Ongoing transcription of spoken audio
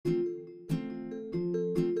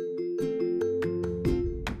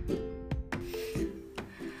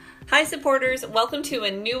Hi supporters, welcome to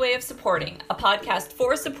A New Way of Supporting, a podcast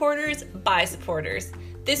for supporters by supporters.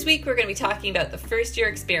 This week we're going to be talking about the first year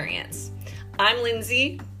experience. I'm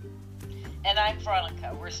Lindsay. And I'm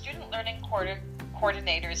Veronica. We're student learning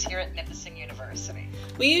coordinators here at Nipissing University.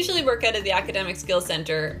 We usually work out of the Academic Skills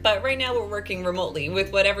Center, but right now we're working remotely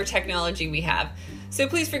with whatever technology we have. So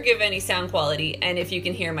please forgive any sound quality and if you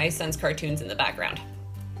can hear my son's cartoons in the background.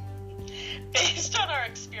 Based on our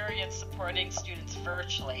experience supporting students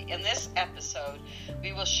virtually, in this episode,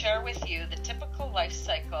 we will share with you the typical life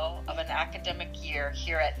cycle of an academic year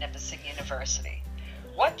here at Nipissing University.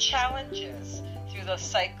 What challenges through the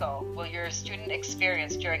cycle will your student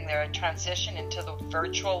experience during their transition into the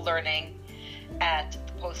virtual learning at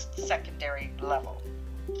the post-secondary level?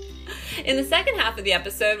 In the second half of the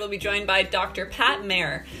episode, we'll be joined by Dr.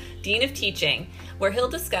 Maher, Dean of Teaching, where he'll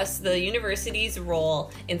discuss the university's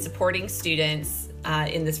role in supporting students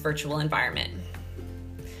in this virtual environment.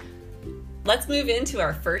 Let's move into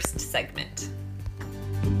our first segment.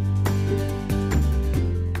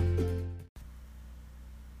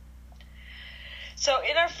 So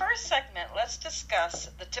in our first segment, let's discuss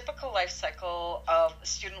the typical life cycle of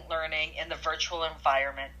student learning in the virtual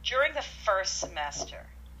environment during the first semester.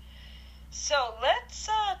 So let's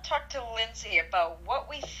talk to Lindsay about what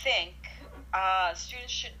we think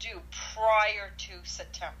students should do prior to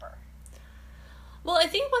September. Well, I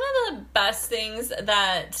think one of the best things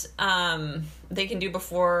that they can do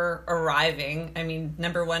before arriving,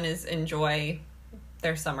 number one is enjoy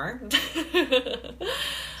their summer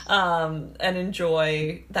and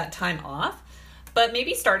enjoy that time off. But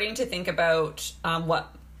maybe starting to think about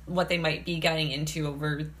what they might be getting into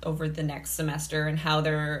over the next semester and how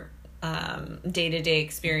their day-to-day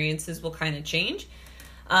experiences will kind of change.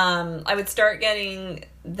 I would start getting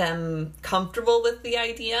them comfortable with the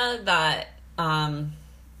idea that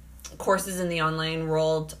courses in the online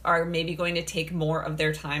world are maybe going to take more of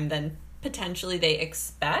their time than potentially they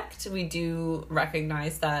expect. We do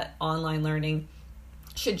recognize that online learning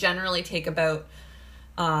should generally take about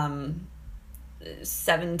 7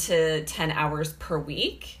 to 10 hours per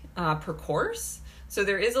week per course. So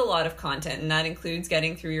there is a lot of content, and that includes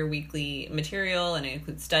getting through your weekly material, and it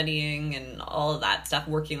includes studying and all of that stuff,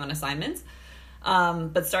 working on assignments.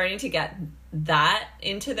 But starting to get that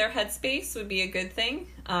into their headspace would be a good thing.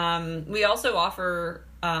 We also offer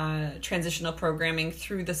transitional programming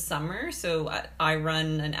through the summer. So I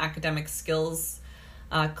run an academic skills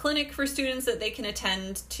clinic for students that they can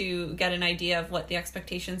attend to get an idea of what the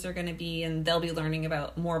expectations are going to be, and they'll be learning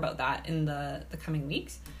more about that in the coming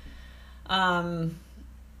weeks.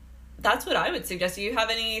 That's what I would suggest. Do you have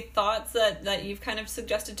any thoughts that you've kind of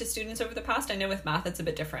suggested to students over the past? I know with math it's a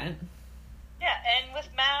bit different. Yeah, and with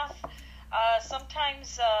math,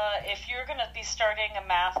 sometimes if you're going to be starting a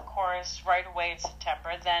math course right away in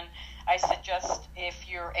September, then I suggest if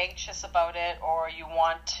you're anxious about it or you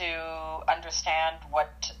want to understand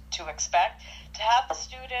what to expect, to have the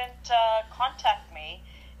student contact me.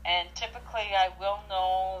 And typically I will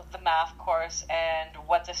know the math course and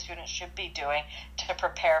what the student should be doing to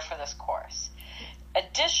prepare for this course.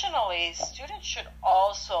 Additionally, students should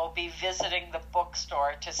also be visiting the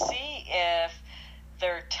bookstore to see if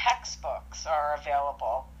their textbooks are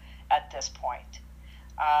available at this point.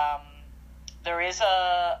 There is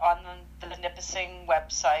on the Nipissing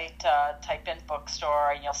website, type in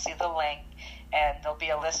bookstore and you'll see the link, and there'll be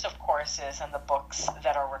a list of courses and the books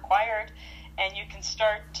that are required. And you can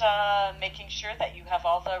start making sure that you have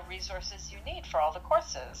all the resources you need for all the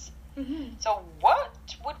courses. Mm-hmm. So what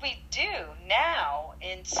would we do now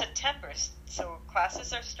in September? So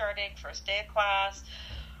classes are starting, first day of class.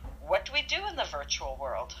 What do we do in the virtual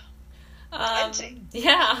world? Lindsay?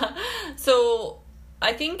 Yeah. So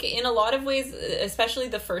I think in a lot of ways, especially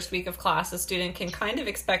the first week of class, a student can kind of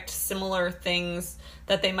expect similar things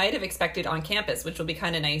that they might have expected on campus, which will be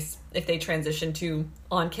kind of nice if they transition to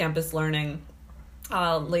on-campus learning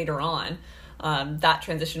later on. That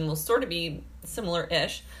transition will sort of be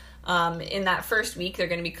similar-ish. In that first week, they're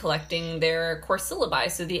going to be collecting their course syllabi,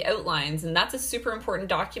 so the outlines, and that's a super important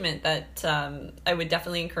document that I would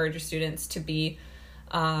definitely encourage your students to be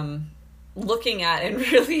looking at and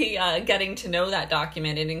really getting to know that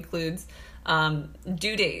document. It includes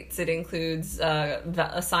due dates, it includes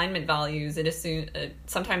assignment values, it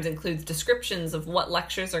sometimes includes descriptions of what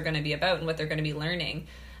lectures are going to be about and what they're going to be learning.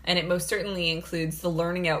 And it most certainly includes the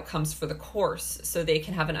learning outcomes for the course, so they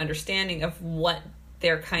can have an understanding of what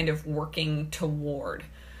they're kind of working toward.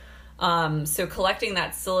 So collecting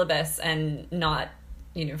that syllabus and not,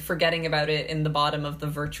 forgetting about it in the bottom of the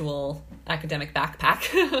virtual academic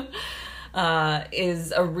backpack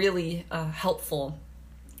is a really helpful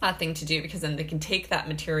thing to do, because then they can take that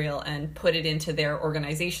material and put it into their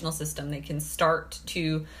organizational system. They can start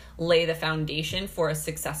to lay the foundation for a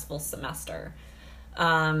successful semester.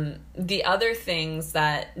 The other things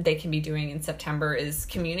that they can be doing in September is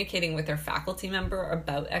communicating with their faculty member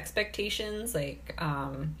about expectations, like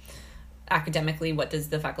academically, what does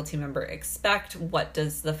the faculty member expect? What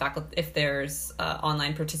does the faculty, if there's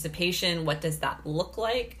online participation, what does that look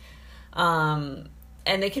like?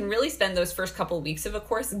 And they can really spend those first couple of weeks of a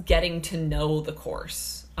course getting to know the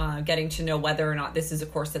course, getting to know whether or not this is a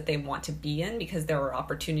course that they want to be in, because there are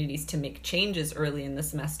opportunities to make changes early in the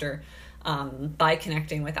semester by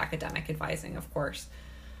connecting with academic advising, of course.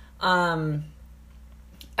 Outside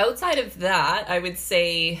of that, I would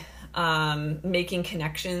say making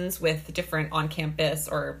connections with different on-campus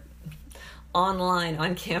or online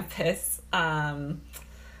on-campus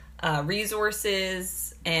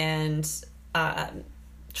resources, and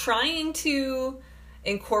trying to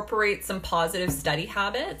incorporate some positive study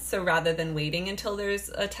habits. So rather than waiting until there's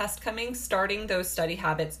a test coming, starting those study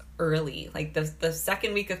habits early. Like the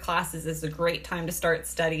second week of classes is a great time to start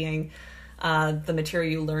studying the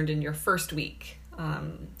material you learned in your first week.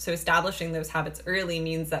 So establishing those habits early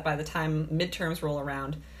means that by the time midterms roll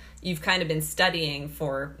around, you've kind of been studying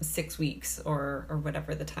for 6 weeks or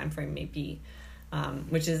whatever the time frame may be,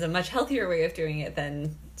 which is a much healthier way of doing it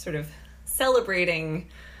than sort of celebrating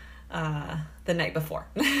the night before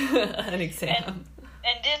an exam.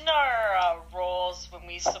 And in our roles, when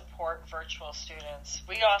we support virtual students,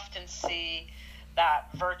 we often see that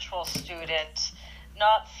virtual student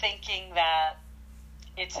not thinking that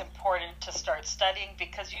it's important to start studying,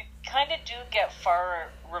 because you kind of do get far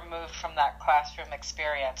removed from that classroom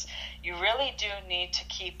experience. You really do need to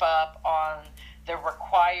keep up on the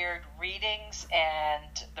required readings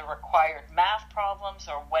and the required math problems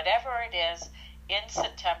or whatever it is in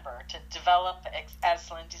September to develop,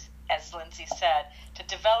 as Lindsay said, to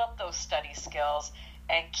develop those study skills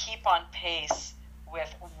and keep on pace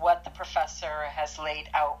with what the professor has laid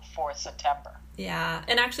out for September. Yeah,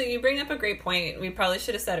 and actually you bring up a great point. We probably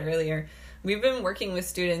should have said earlier, we've been working with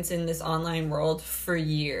students in this online world for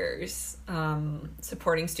years,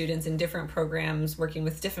 supporting students in different programs, working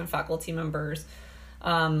with different faculty members.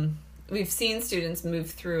 We've seen students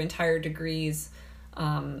move through entire degrees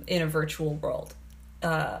in a virtual world.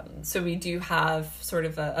 So we do have sort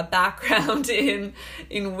of a background in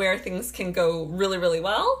where things can go really, really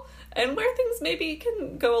well and where things maybe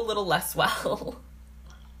can go a little less well.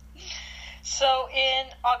 So in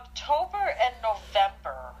October and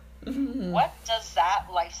November, what does that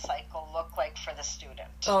life cycle look like for the student?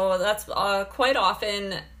 Oh, that's quite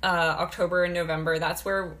often October and November. That's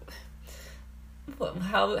where,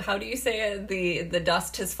 how do you say it? The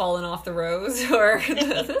dust has fallen off the rose, or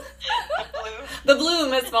the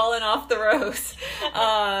bloom has fallen off the rose.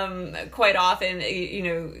 Quite often, you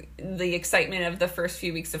know, the excitement of the first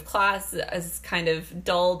few weeks of class is kind of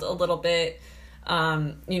dulled a little bit.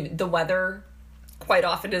 The weather quite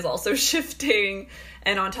often is also shifting,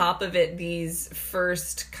 and on top of it, these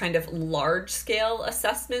first kind of large scale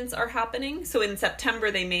assessments are happening. So in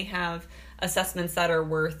September, they may have assessments that are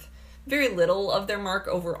worth very little of their mark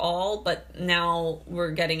overall, but now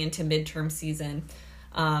we're getting into midterm season.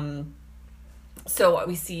 So what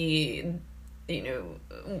we see, you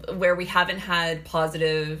know, where we haven't had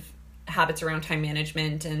positive habits around time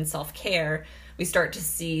management and self-care, we start to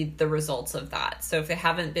see the results of that. So if they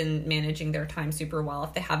haven't been managing their time super well,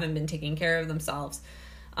 if they haven't been taking care of themselves,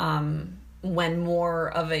 when more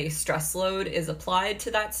of a stress load is applied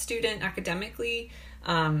to that student academically,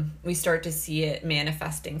 we start to see it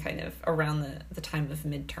manifesting kind of around the time of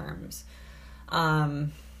midterms.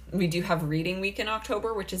 We do have reading week in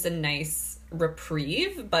October, which is a nice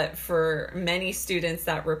reprieve, but for many students,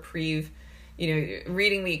 that reprieve, you know,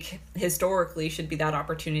 reading week historically should be that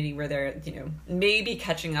opportunity where they're, you know, maybe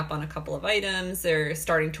catching up on a couple of items. They're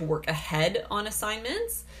starting to work ahead on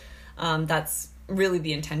assignments. That's really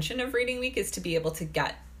the intention of reading week, is to be able to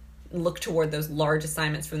look toward those large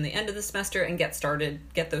assignments from the end of the semester and get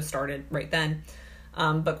those started right then.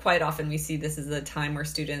 But quite often we see this as a time where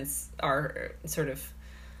students are sort of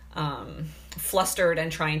flustered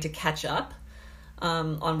and trying to catch up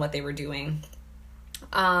on what they were doing.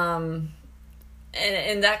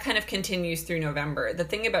 And that kind of continues through November. The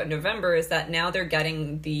thing about November is that now they're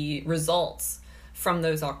getting the results from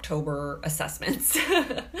those October assessments.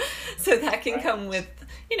 So that can come with,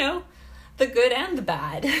 you know, the good and the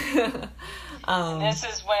bad. This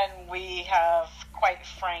is when we have quite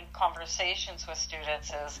frank conversations with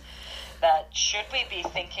students, is that should we be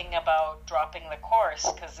thinking about dropping the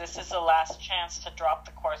course? Because this is the last chance to drop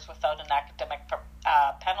the course without an academic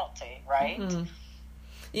penalty, right? Mm-hmm.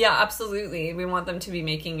 Yeah, absolutely. We want them to be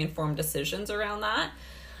making informed decisions around that.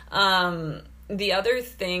 The other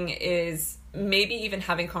thing is maybe even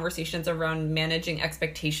having conversations around managing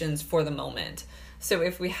expectations for the moment. So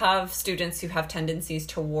if we have students who have tendencies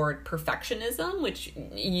toward perfectionism, which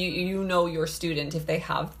you know your student, if they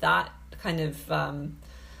have that kind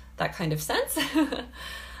of sense,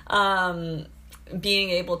 being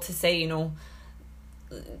able to say, you know,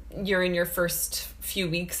 you're in your first few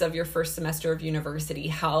weeks of your first semester of university,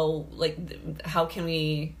 how can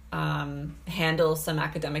we handle some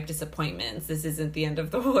academic disappointments? This isn't the end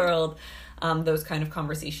of the world. Those kind of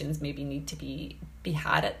conversations maybe need to be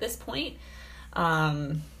had at this point.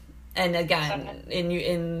 And again,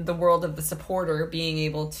 in the world of the supporter, being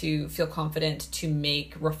able to feel confident to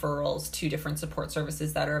make referrals to different support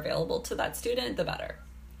services that are available to that student, the better.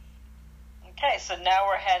 Okay, so now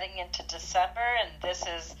we're heading into December, and this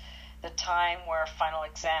is the time where final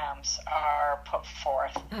exams are put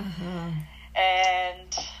forth. Mm-hmm.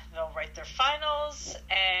 And they'll write their finals,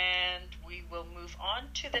 and we will move on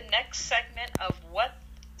to the next segment of what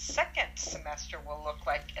second semester will look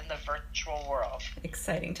like in the virtual world.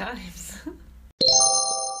 Exciting times.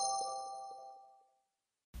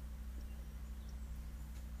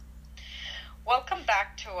 Welcome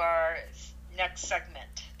back to our next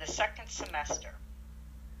segment, the second semester.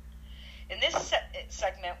 In this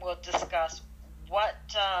segment, we'll discuss what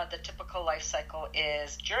the typical life cycle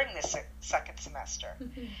is during the second semester.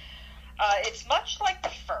 Mm-hmm. It's much like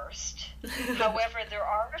the first. However, there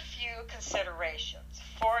are a few considerations.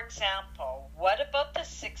 For example, what about the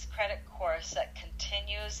 6-credit course that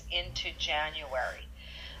continues into January?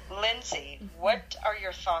 Lindsay, what are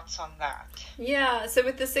your thoughts on that? Yeah, so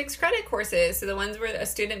with the 6-credit courses, so the ones where a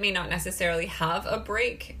student may not necessarily have a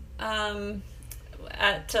break when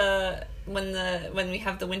we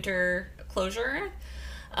have the winter closure,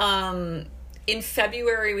 in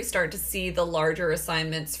February we start to see the larger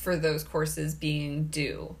assignments for those courses being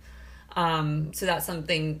due. So that's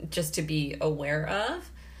something just to be aware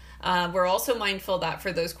of. We're also mindful that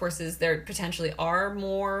for those courses there potentially are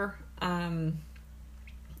more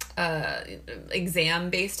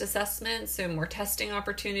exam-based assessments, so more testing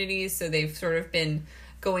opportunities. So they've sort of been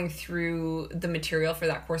going through the material for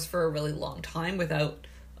that course for a really long time without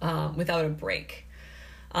a break.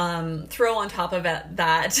 Throw on top of it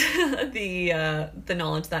that the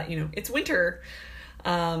knowledge that, you know, it's winter,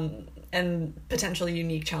 and potentially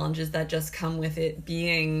unique challenges that just come with it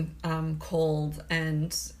being cold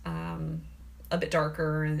and a bit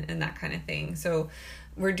darker and that kind of thing. So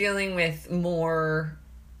we're dealing with more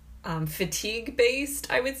fatigue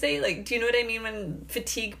based, I would say. Like, do you know what I mean when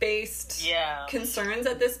fatigue based concerns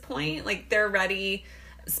at this point? Like, they're ready,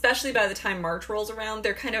 especially by the time March rolls around,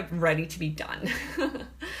 they're kind of ready to be done.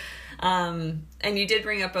 And you did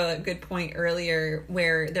bring up a good point earlier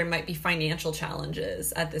where there might be financial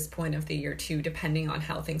challenges at this point of the year too, depending on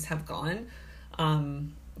how things have gone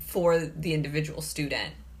for the individual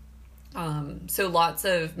student. So lots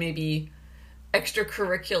of maybe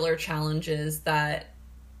extracurricular challenges that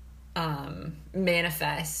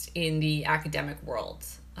manifest in the academic world,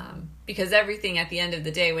 because everything at the end of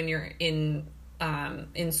the day when you're in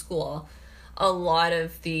school, a lot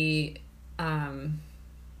of the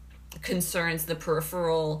concerns, the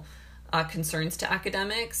peripheral concerns to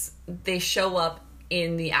academics, they show up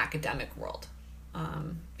in the academic world,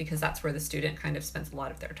 because that's where the student kind of spends a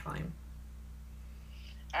lot of their time.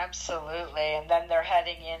 Absolutely. And then they're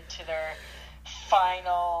heading into their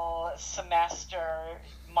final semester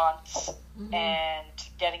months, mm-hmm. and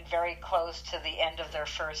getting very close to the end of their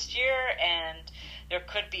first year, and there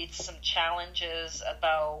could be some challenges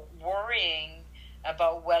about worrying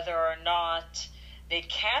about whether or not they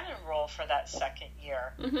can enroll for that second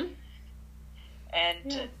year. Mm-hmm.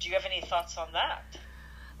 And do you have any thoughts on that?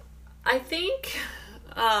 I think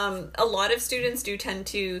a lot of students do tend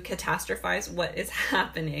to catastrophize what is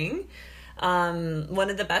happening. One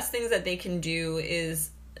of the best things that they can do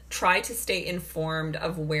is try to stay informed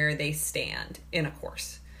of where they stand in a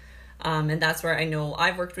course. And that's where I know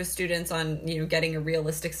I've worked with students on, you know, getting a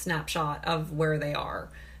realistic snapshot of where they are.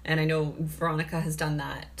 And I know Veronica has done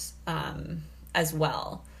that as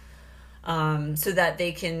well, so that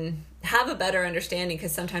they can have a better understanding,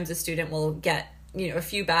 because sometimes a student will get, you know, a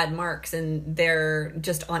few bad marks and they're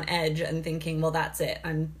just on edge and thinking, well, that's it,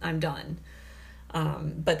 I'm done.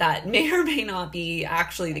 But that may or may not be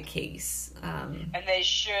actually the case. And they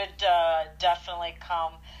should definitely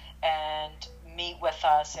come and meet with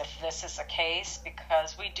us if this is the case,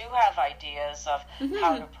 because we do have ideas of mm-hmm.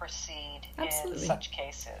 how to proceed Absolutely. In such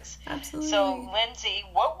cases. Absolutely. So, Lindsay,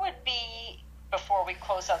 what would be, before we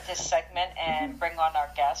close out this segment and mm-hmm. bring on our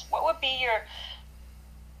guest, what would be your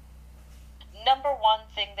number one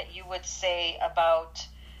thing that you would say about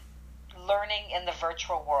learning in the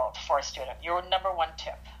virtual world for a student? Your number one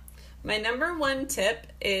tip? My number one tip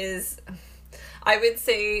is, I would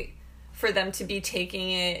say, for them to be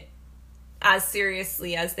taking it as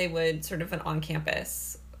seriously as they would sort of an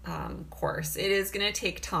on-campus course. It is going to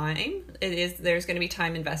take time. There's going to be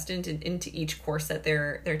time invested into each course that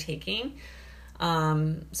they're taking.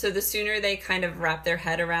 So the sooner they kind of wrap their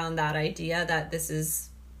head around that idea that this is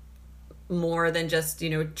more than just,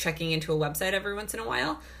 checking into a website every once in a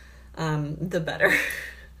while, the better.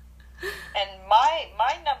 And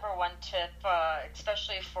my number one tip,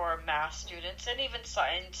 especially for math students and even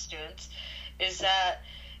science students, is that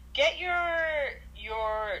get your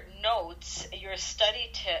notes, your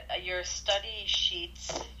study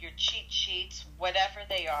sheets, your cheat sheets, whatever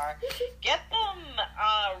they are, get them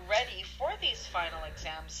ready for these final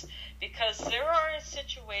exams, because there are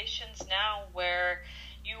situations now where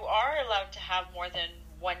you are allowed to have more than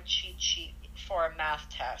one cheat sheet for a math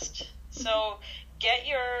test. So get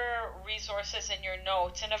your resources and your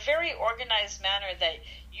notes in a very organized manner that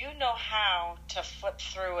you know how to flip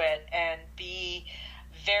through it and be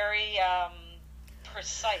very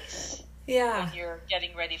precise when you're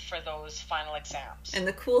getting ready for those final exams. And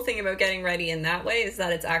the cool thing about getting ready in that way is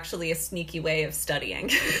that it's actually a sneaky way of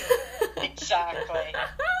studying. Exactly.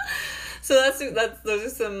 So those are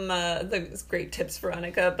some those great tips,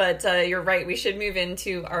 Veronica. But you're right, we should move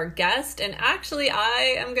into our guest. And actually,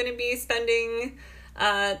 I am going to be spending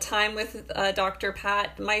time with Dr.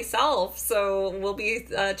 Pat myself. So we'll be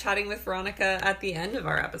chatting with Veronica at the end of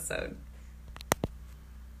our episode.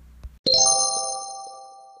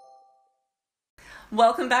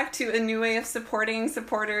 Welcome back to A New Way of Supporting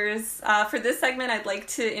Supporters. For this segment, I'd like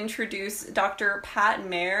to introduce Dr. Pat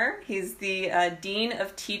Maher. He's the Dean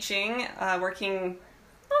of Teaching, working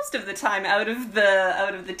most of the time out of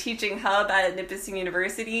the teaching hub at Nipissing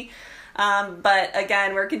University. But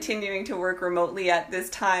again, we're continuing to work remotely at this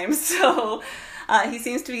time, so he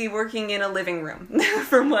seems to be working in a living room,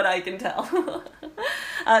 from what I can tell.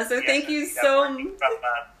 So thank you so much.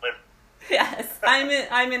 Yes,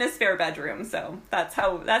 I'm in a spare bedroom, so that's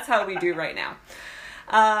how we do right now.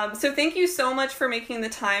 So thank you so much for making the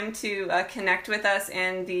time to connect with us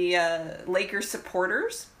and the Lakers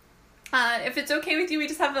supporters. If it's okay with you, we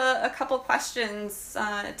just have a couple questions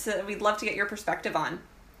we'd love to get your perspective on.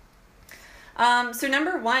 So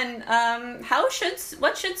number one,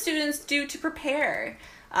 what should students do to prepare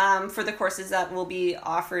for the courses that will be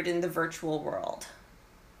offered in the virtual world?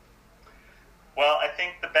 Well, I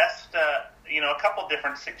think the best, a couple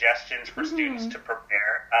different suggestions for students to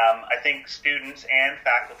prepare. I think students and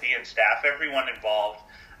faculty and staff, everyone involved,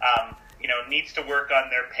 needs to work on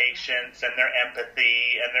their patience and their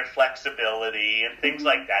empathy and their flexibility and things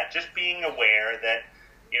like that. Just being aware that,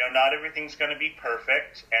 not everything's going to be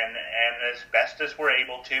perfect, and as best as we're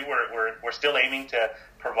able to, we're still aiming to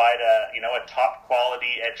provide a top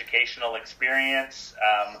quality educational experience,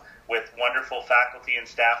 with wonderful faculty and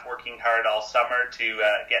staff working hard all summer to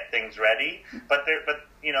get things ready. But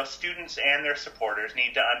students and their supporters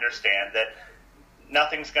need to understand that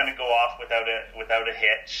nothing's going to go off without a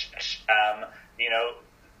hitch.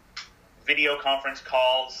 Video conference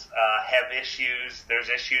calls have issues. There's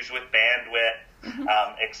issues with bandwidth,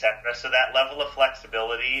 etc. So that level of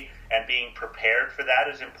flexibility and being prepared for that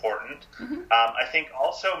is important. I think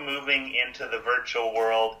also moving into the virtual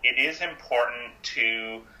world, it is important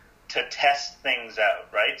to test things out,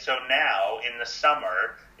 right? So now in the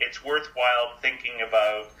summer, it's worthwhile thinking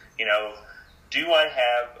about, do I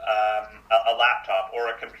have a laptop or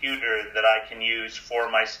a computer that I can use for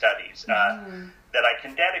my studies, that I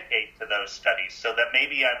can dedicate to those studies, so that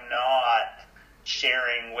maybe I'm not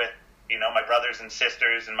sharing with, my brothers and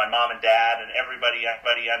sisters and my mom and dad and everybody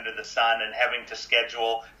under the sun and having to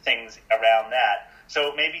schedule things around that.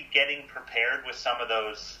 So maybe getting prepared with some of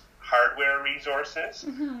those hardware resources,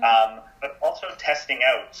 but also testing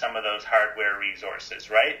out some of those hardware resources,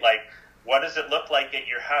 right? Like, what does it look like at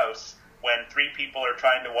your house when three people are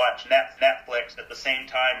trying to watch Netflix at the same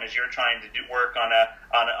time as you're trying to do work on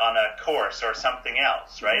a course or something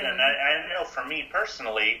else, right? And I know for me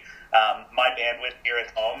personally, my bandwidth here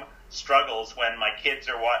at home struggles when my kids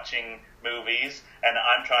are watching movies and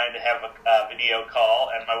I'm trying to have a video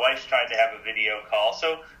call and my wife's trying to have a video call.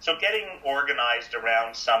 So getting organized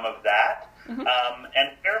around some of that, and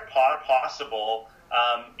where possible,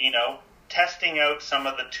 testing out some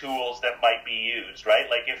of the tools that might be used, right?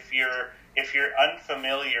 Like if you're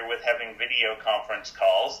unfamiliar with having video conference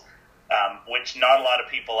calls, which not a lot of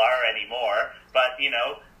people are anymore, but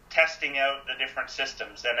testing out the different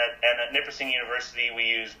systems. And at Nipissing University, we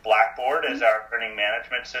use Blackboard as our learning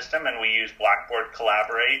management system, and we use Blackboard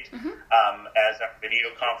Collaborate as our video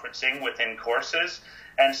conferencing within courses.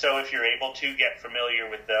 And so if you're able to get familiar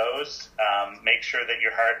with those, make sure that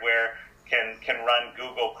your hardware can run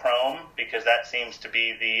Google Chrome, because that seems to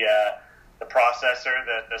be the processor,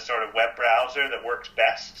 the sort of web browser that works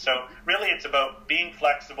best. So really it's about being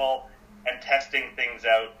flexible and testing things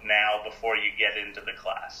out now before you get into the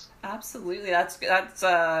class. Absolutely. That's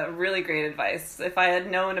really great advice. If I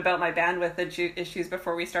had known about my bandwidth issues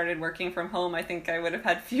before we started working from home, I think I would have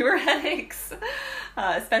had fewer headaches,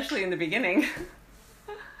 especially in the beginning.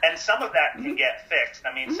 And some of that can get fixed.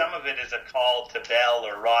 I mean, some of it is a call to Bell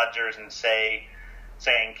or Rogers and saying,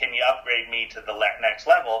 can you upgrade me to the next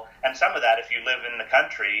level? And some of that, if you live in the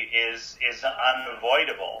country, is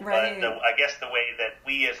unavoidable. Right. But I guess the way that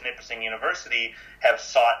we as Nipissing University have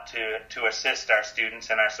sought to assist our students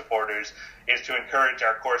and our supporters is to encourage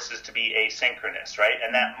our courses to be asynchronous, right?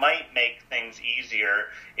 And that might make things easier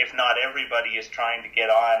if not everybody is trying to get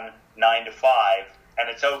on 9 to 5, and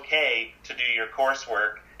it's okay to do your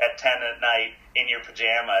coursework at 10 at night in your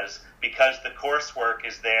pajamas, because the coursework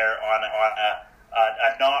is there on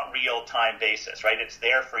a not real-time basis, right? It's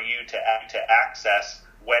there for you to access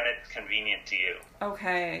when it's convenient to you.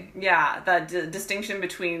 Okay, yeah, that distinction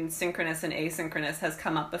between synchronous and asynchronous has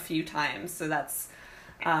come up a few times, so that's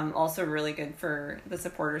also really good for the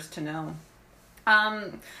supporters to know.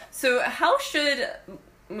 So how should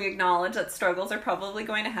we acknowledge that struggles are probably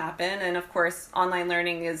going to happen, and of course online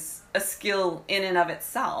learning is a skill in and of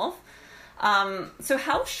itself. So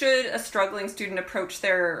how should a struggling student approach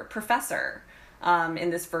their professor in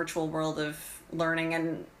this virtual world of learning,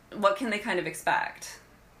 and what can they kind of expect?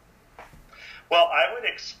 Well, I would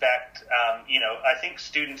expect, I think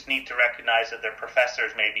students need to recognize that their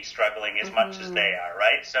professors may be struggling as much as they are,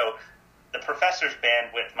 right? So the professor's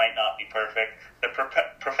bandwidth might not be perfect. The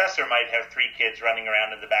professor might have 3 kids running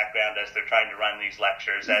around in the background as they're trying to run these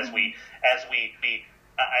lectures. I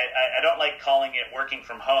don't like calling it working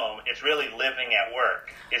from home. It's really living at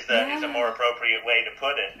work is a more appropriate way to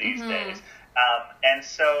put it these days. And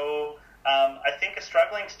so I think a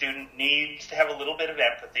struggling student needs to have a little bit of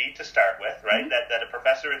empathy to start with, right? That a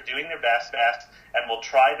professor is doing their best and will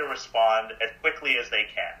try to respond as quickly as they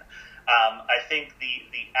can. I think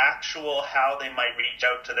the actual how they might reach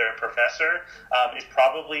out to their professor is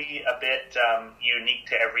probably a bit unique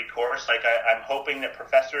to every course. Like I'm hoping that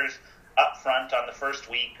professors up front on the first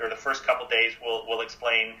week or the first couple days will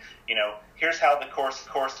explain, here's how the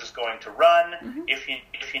course is going to run. If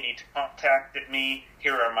you need to contact me,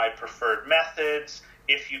 here are my preferred methods.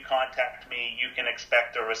 If you contact me, you can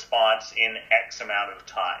expect a response in X amount of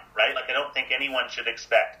time, right? Like I don't think anyone should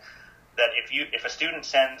expect that if a student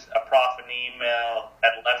sends a prof an email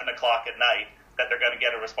at 11 o'clock at night, that they're going to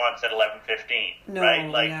get a response at 11:15,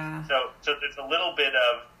 right? So there's a little bit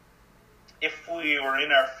of, if we were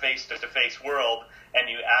in our face-to-face world and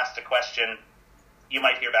you asked a question, you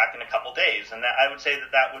might hear back in a couple days. And that, I would say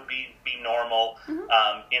that would be normal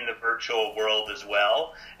in the virtual world as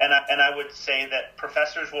well. And I would say that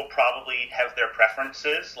professors will probably have their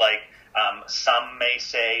preferences. Like some may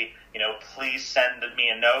say, please send me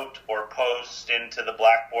a note or post into the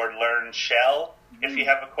Blackboard Learn shell if you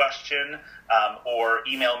have a question, or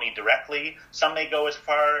email me directly. Some may go as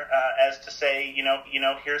far as to say,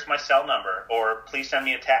 here's my cell number, or please send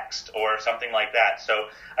me a text, or something like that. So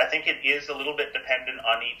I think it is a little bit dependent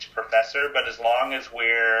on each professor, but as long as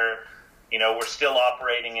we're still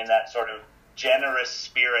operating in that sort of generous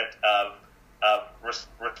spirit of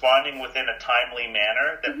responding within a timely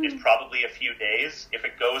manner, that is probably a few days. If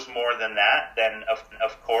it goes more than that, then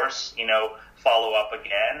of course, follow up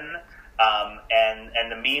again.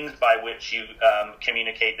 And the means by which you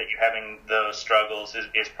communicate that you're having those struggles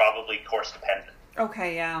is probably course dependent.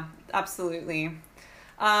 Okay, yeah, absolutely.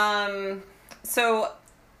 So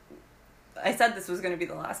I said this was going to be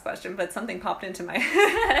the last question, but something popped into my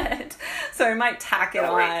head, so I might tack it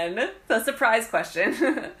on. The surprise question.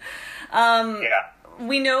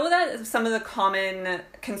 We know that some of the common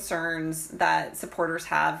concerns that supporters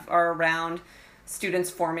have are around students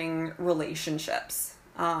forming relationships,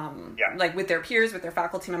 like with their peers, with their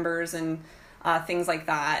faculty members, and things like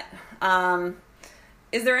that.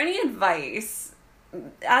 Is there any advice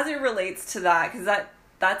as it relates to that? Because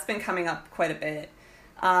that's been coming up quite a bit,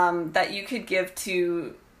 that you could give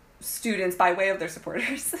to students by way of their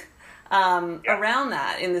supporters around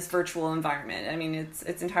that in this virtual environment. I mean,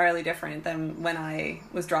 it's entirely different than when I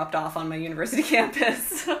was dropped off on my university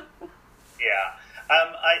campus.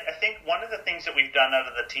 I think one of the things that we've done out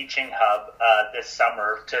of the Teaching Hub this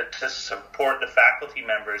summer to support the faculty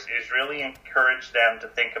members is really encourage them to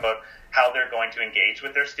think about how they're going to engage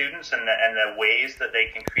with their students and the ways that they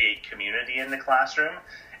can create community in the classroom,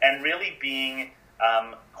 and really being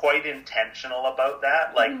quite intentional about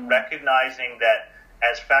that, like recognizing that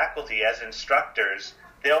as faculty, as instructors,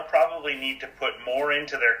 they'll probably need to put more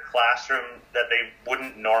into their classroom that they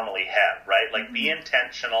wouldn't normally have, right? Like be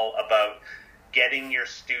intentional about getting your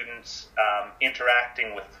students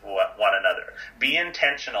interacting with one another. Be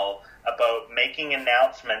intentional about making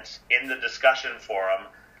announcements in the discussion forum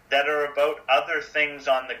that are about other things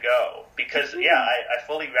on the go. Because, I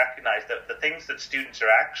fully recognize that the things that students are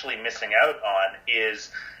actually missing out on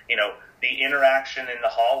is, the interaction in the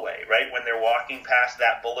hallway, right? When they're walking past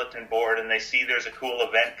that bulletin board and they see there's a cool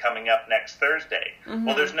event coming up next Thursday.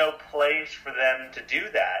 Well, there's no place for them to do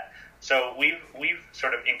that. So we've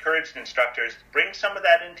sort of encouraged instructors, bring some of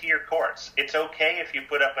that into your course. It's okay if you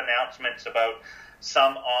put up announcements about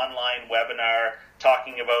some online webinar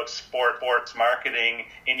talking about sports marketing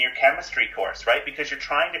in your chemistry course, right? Because you're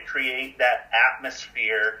trying to create that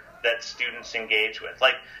atmosphere that students engage with.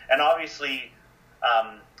 And obviously,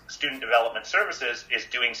 Student Development Services is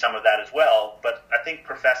doing some of that as well, but I think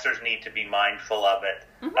professors need to be mindful of it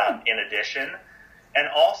in addition. And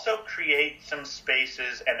also create some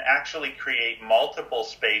spaces and actually create multiple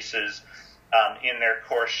spaces in their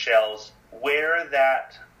course shells where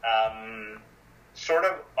that sort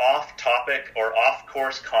of off-topic or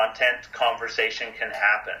off-course content conversation can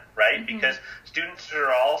happen, right? Because students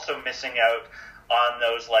are also missing out on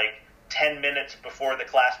those 10 minutes before the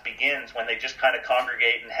class begins when they just kind of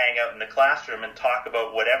congregate and hang out in the classroom and talk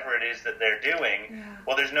about whatever it is that they're doing. Yeah.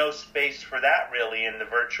 Well, there's no space for that really in the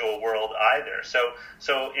virtual world either. So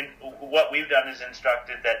what we've done is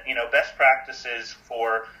instructed that, best practices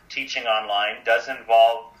for teaching online does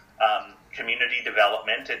involve community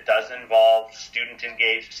development. It does involve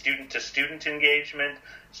student-to-student engagement,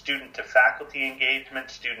 student-to-faculty engagement,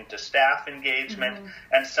 student-to-staff engagement,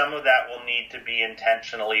 and some of that will need to be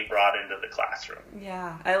intentionally brought into the classroom.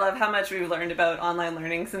 Yeah, I love how much we've learned about online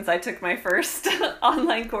learning since I took my first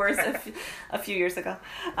online course a few years ago.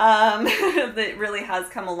 It really has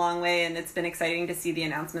come a long way, and it's been exciting to see the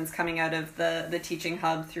announcements coming out of the Teaching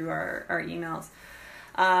Hub through our emails.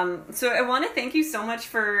 So I want to thank you so much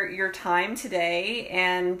for your time today.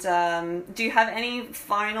 And do you have any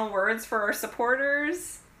final words for our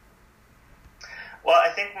supporters? Well, I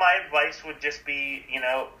think my advice would just be,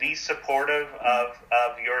 be supportive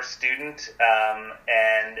of your student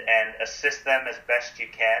and assist them as best you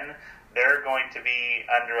can. They're going to be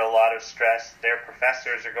under a lot of stress. Their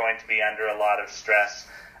professors are going to be under a lot of stress.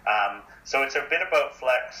 So it's a bit about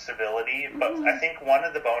flexibility. But I think one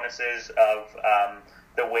of the bonuses of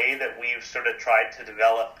the way that we've sort of tried to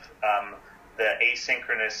develop the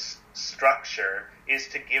asynchronous structure is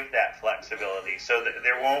to give that flexibility, so that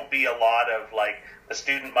there won't be a lot of the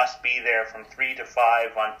student must be there from 3 to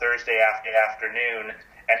 5 on Thursday afternoon,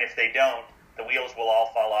 and if they don't, the wheels will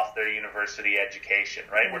all fall off their university education,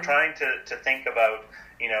 right? We're trying to think about,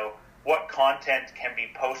 what content can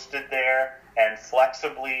be posted there and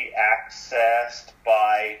flexibly accessed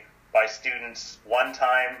by students one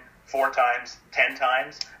time, 4 times, 10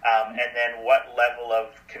 times, and then what level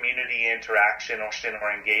of community interaction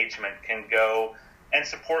or engagement can go and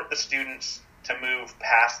support the students to move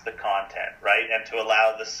past the content, right, and to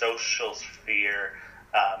allow the social sphere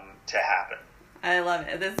to happen. I love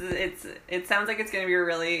it. It sounds like it's going to be a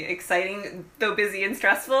really exciting, though busy and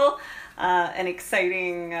stressful, an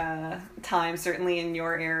exciting time, certainly in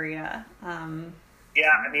your area.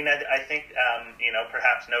 Yeah, I mean, I think,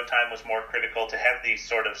 perhaps no time was more critical to have these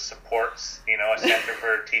sort of supports, a Center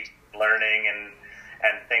for Teaching and Learning and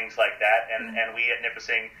things like that. And we at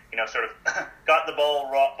Nipissing, sort of got the ball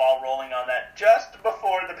rolling on that just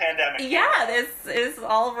before the pandemic. Yeah, this is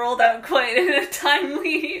all rolled out quite in a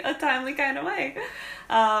timely kind of way.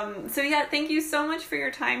 So yeah, thank you so much for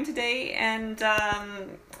your time today. And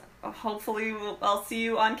hopefully I'll see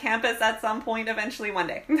you on campus at some point eventually one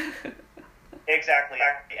day. Exactly.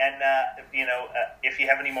 And, if you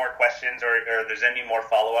have any more questions or there's any more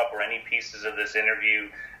follow-up or any pieces of this interview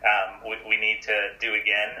we need to do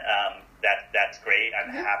again, that's great.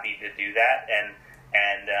 I'm happy to do that.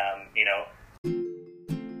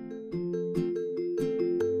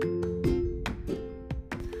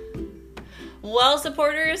 Well,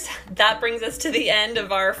 supporters, that brings us to the end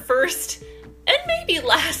of our first and maybe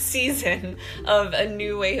last season of A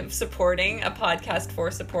New Way of Supporting, a podcast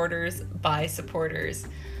for supporters by supporters.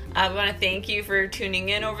 We want to thank you for tuning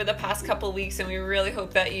in over the past couple weeks, and we really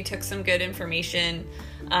hope that you took some good information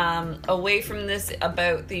away from this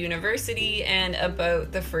about the university and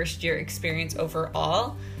about the first year experience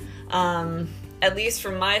overall. At least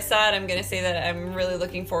from my side, I'm going to say that I'm really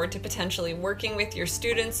looking forward to potentially working with your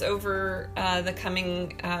students over the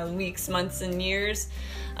coming weeks, months, and years,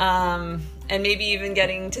 and maybe even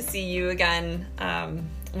getting to see you again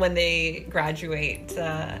when they graduate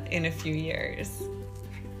in a few years.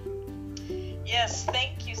 Yes,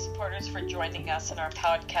 thank you, supporters, for joining us in our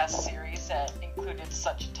podcast series that included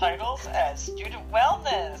such titles as Student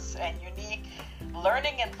Wellness and Unique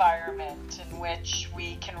Learning Environment, in which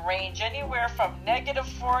we can range anywhere from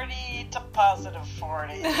 -40 to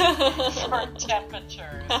 +40 for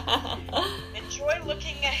temperatures. Enjoy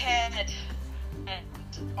looking ahead and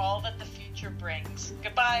all that the future brings.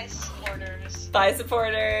 Goodbye, supporters. Bye,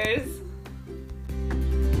 supporters.